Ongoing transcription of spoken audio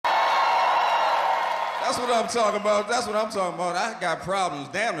That's what I'm talking about. That's what I'm talking about. I got problems.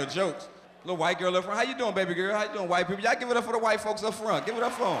 Damn the jokes. Little white girl up front. How you doing, baby girl? How you doing, white people? Y'all give it up for the white folks up front. Give it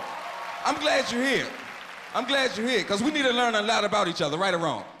up for them. I'm glad you're here. I'm glad you're here, because we need to learn a lot about each other, right or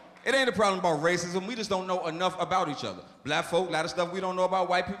wrong. It ain't a problem about racism. We just don't know enough about each other. Black folk, a lot of stuff we don't know about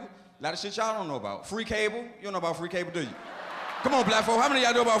white people. A lot of shit y'all don't know about. Free cable? You don't know about free cable, do you? Come on, black folk. How many of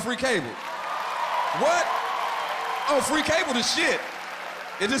y'all know about free cable? What? Oh, free cable the shit.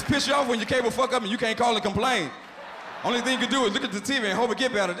 It just piss you off when your cable fuck up and you can't call and complain. Only thing you can do is look at the TV and hope it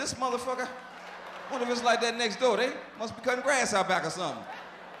get better. This motherfucker, what if it's like that next door? They must be cutting grass out back or something.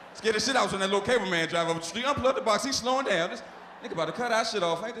 Scare the shit out when that little cable man drive up the street. Unplug the box, he's slowing down. This nigga about to cut our shit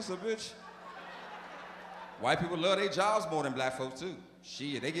off. Ain't this a bitch? White people love their jobs more than black folks too.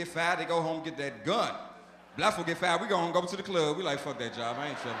 Shit, they get fired, they go home and get that gun. Black folk get fired, we go home, go to the club. We like, fuck that job, I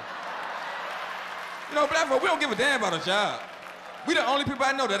ain't chilling. You know, black folk, we don't give a damn about a job. We the only people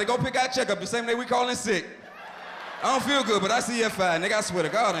I know that they go pick our checkup the same day we call in sick. I don't feel good, but I see you at 5. Nigga, I swear to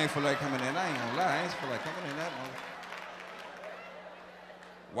God, I ain't feel like coming in. I ain't gonna lie, I ain't feel like coming in that moment.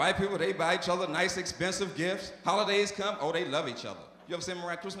 White people, they buy each other nice, expensive gifts. Holidays come, oh, they love each other. You ever see them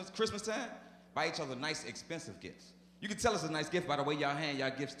around Christmas time? Buy each other nice, expensive gifts. You can tell it's a nice gift by the way y'all hand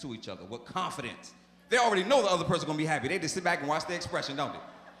y'all gifts to each other, with confidence. They already know the other person's gonna be happy. They just sit back and watch their expression, don't they?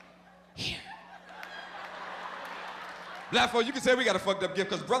 Here. Black folk, you can say we got a fucked up gift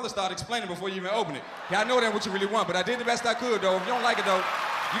because brothers start explaining before you even open it. Yeah, I know that ain't what you really want, but I did the best I could, though. If you don't like it, though,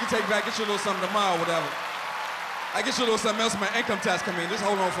 you can take it back, get you a little something tomorrow, whatever. I get you a little something else when my income tax come in. Just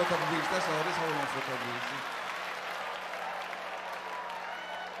hold on for a couple weeks, that's all. Just hold on for a couple weeks.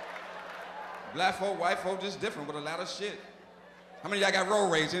 Black folk, white folk, just different with a lot of shit. How many of y'all got road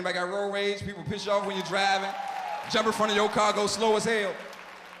rage? Anybody got road rage? People piss you off when you're driving? Jump in front of your car, go slow as hell.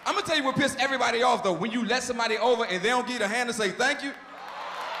 I'm gonna tell you what pissed everybody off though. When you let somebody over and they don't give you the hand to say thank you,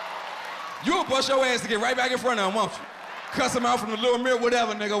 you'll bust your ass to get right back in front of them, won't you? Cuss them out from the little mirror,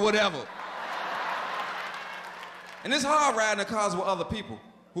 whatever, nigga, whatever. And it's hard riding in cars with other people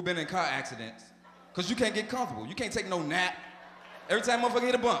who've been in car accidents, because you can't get comfortable. You can't take no nap. Every time motherfucker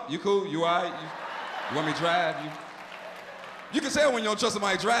hit a bump, you cool, you all right? You want me to drive? You can tell when you don't trust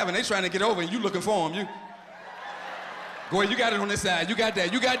somebody driving, they trying to get over and you looking for them. Go ahead, you got it on this side. You got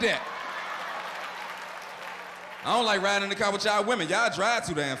that, you got that. I don't like riding in the car with y'all women. Y'all drive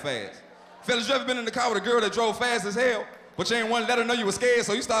too damn fast. Fellas, you ever been in the car with a girl that drove fast as hell, but you ain't want to let her know you were scared,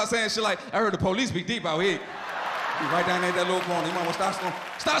 so you start saying shit like, I heard the police be deep out here. You right down there, that little corner. You might want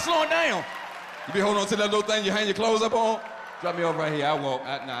to start slowing down. You be holding on to that little thing you hang your clothes up on. Drop me off right here, I walk.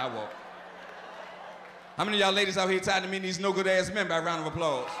 I walk. How many of y'all ladies out here tired of meeting these no good ass men by a round of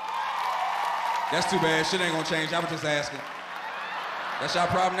applause? That's too bad, shit ain't gonna change. I was just asking. That's y'all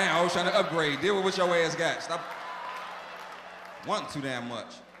problem now. I was trying to upgrade. Deal with what your ass got. Stop wanting too damn much.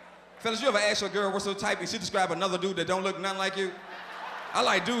 Fellas, you ever ask your girl what's her type and she describe another dude that don't look nothing like you? I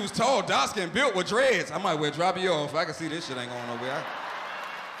like dudes tall, dark skin, built with dreads. I might well drop you off. I can see this shit ain't going nowhere.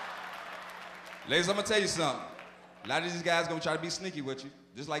 Ladies, I'm gonna tell you something. A lot of these guys gonna try to be sneaky with you.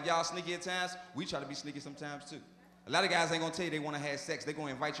 Just like y'all sneaky at times, we try to be sneaky sometimes too. A lot of guys ain't gonna tell you they wanna have sex. They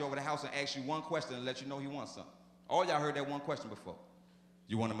gonna invite you over the house and ask you one question and let you know he wants something. All y'all heard that one question before.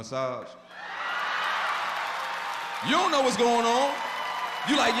 You want a massage? You don't know what's going on.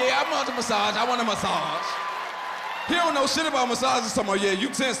 You like, yeah, I want a massage, I want a massage. He don't know shit about massages. Talking about, yeah, you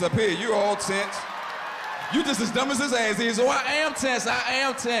tense up here, you all tense. You just as dumb as his ass is. Oh, I am tense, I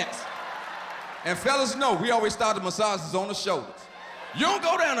am tense. And fellas know, we always start the massages on the shoulders. You don't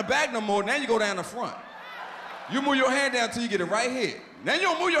go down the back no more, now you go down the front. You move your hand down till you get it right here. Now you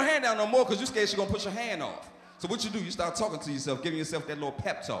don't move your hand down no more because you're scared she's gonna push your hand off. So what you do, you start talking to yourself, giving yourself that little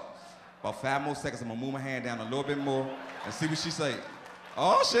pep talk. About 5 more seconds, I'm gonna move my hand down a little bit more and see what she say.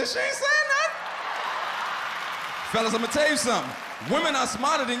 Oh shit, she ain't saying nothing. Fellas, I'm gonna tell you something. Women are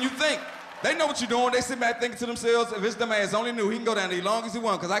smarter than you think. They know what you're doing. They sit back thinking to themselves, if his dumb ass only knew, he can go down there as long as he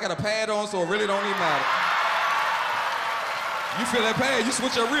wants, because I got a pad on, so it really don't even matter. You feel that pad, you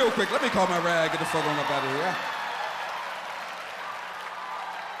switch up real quick. Let me call my ride, get the fuck on up out of here.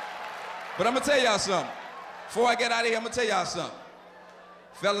 But I'm gonna tell y'all something. Before I get out of here, I'm gonna tell y'all something.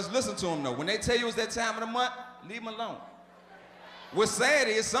 Fellas, listen to them though. When they tell you it's that time of the month, leave them alone. What's sad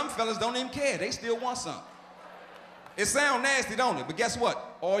is some fellas don't even care. They still want something. It sound nasty, don't it? But guess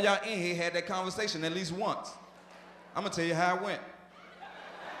what? All y'all in here had that conversation at least once. I'm gonna tell you how it went.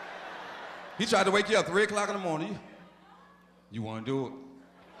 He tried to wake you up 3 o'clock in the morning. You wanna do it?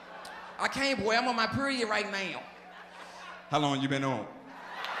 I can't, boy. I'm on my period right now. How long you been on?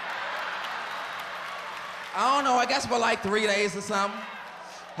 I don't know. I guess for like 3 days or something.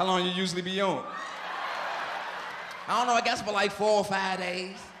 How long you usually be on? I don't know. I guess for like 4 or 5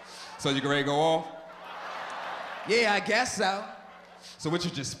 days. So you ready to go off? Yeah, I guess so. So what,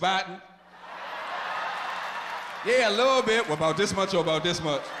 you just spotting? Yeah, a little bit. Well, about this much or about this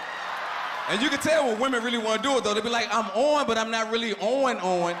much? And you can tell when women really want to do it, though. They be like, I'm on, but I'm not really on.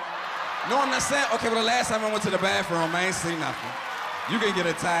 No, I'm not saying, okay, well, the last time I went to the bathroom, I ain't seen nothing. You can get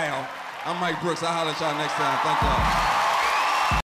a towel. I'm Mike Brooks. I'll holler at y'all next time. Thank y'all.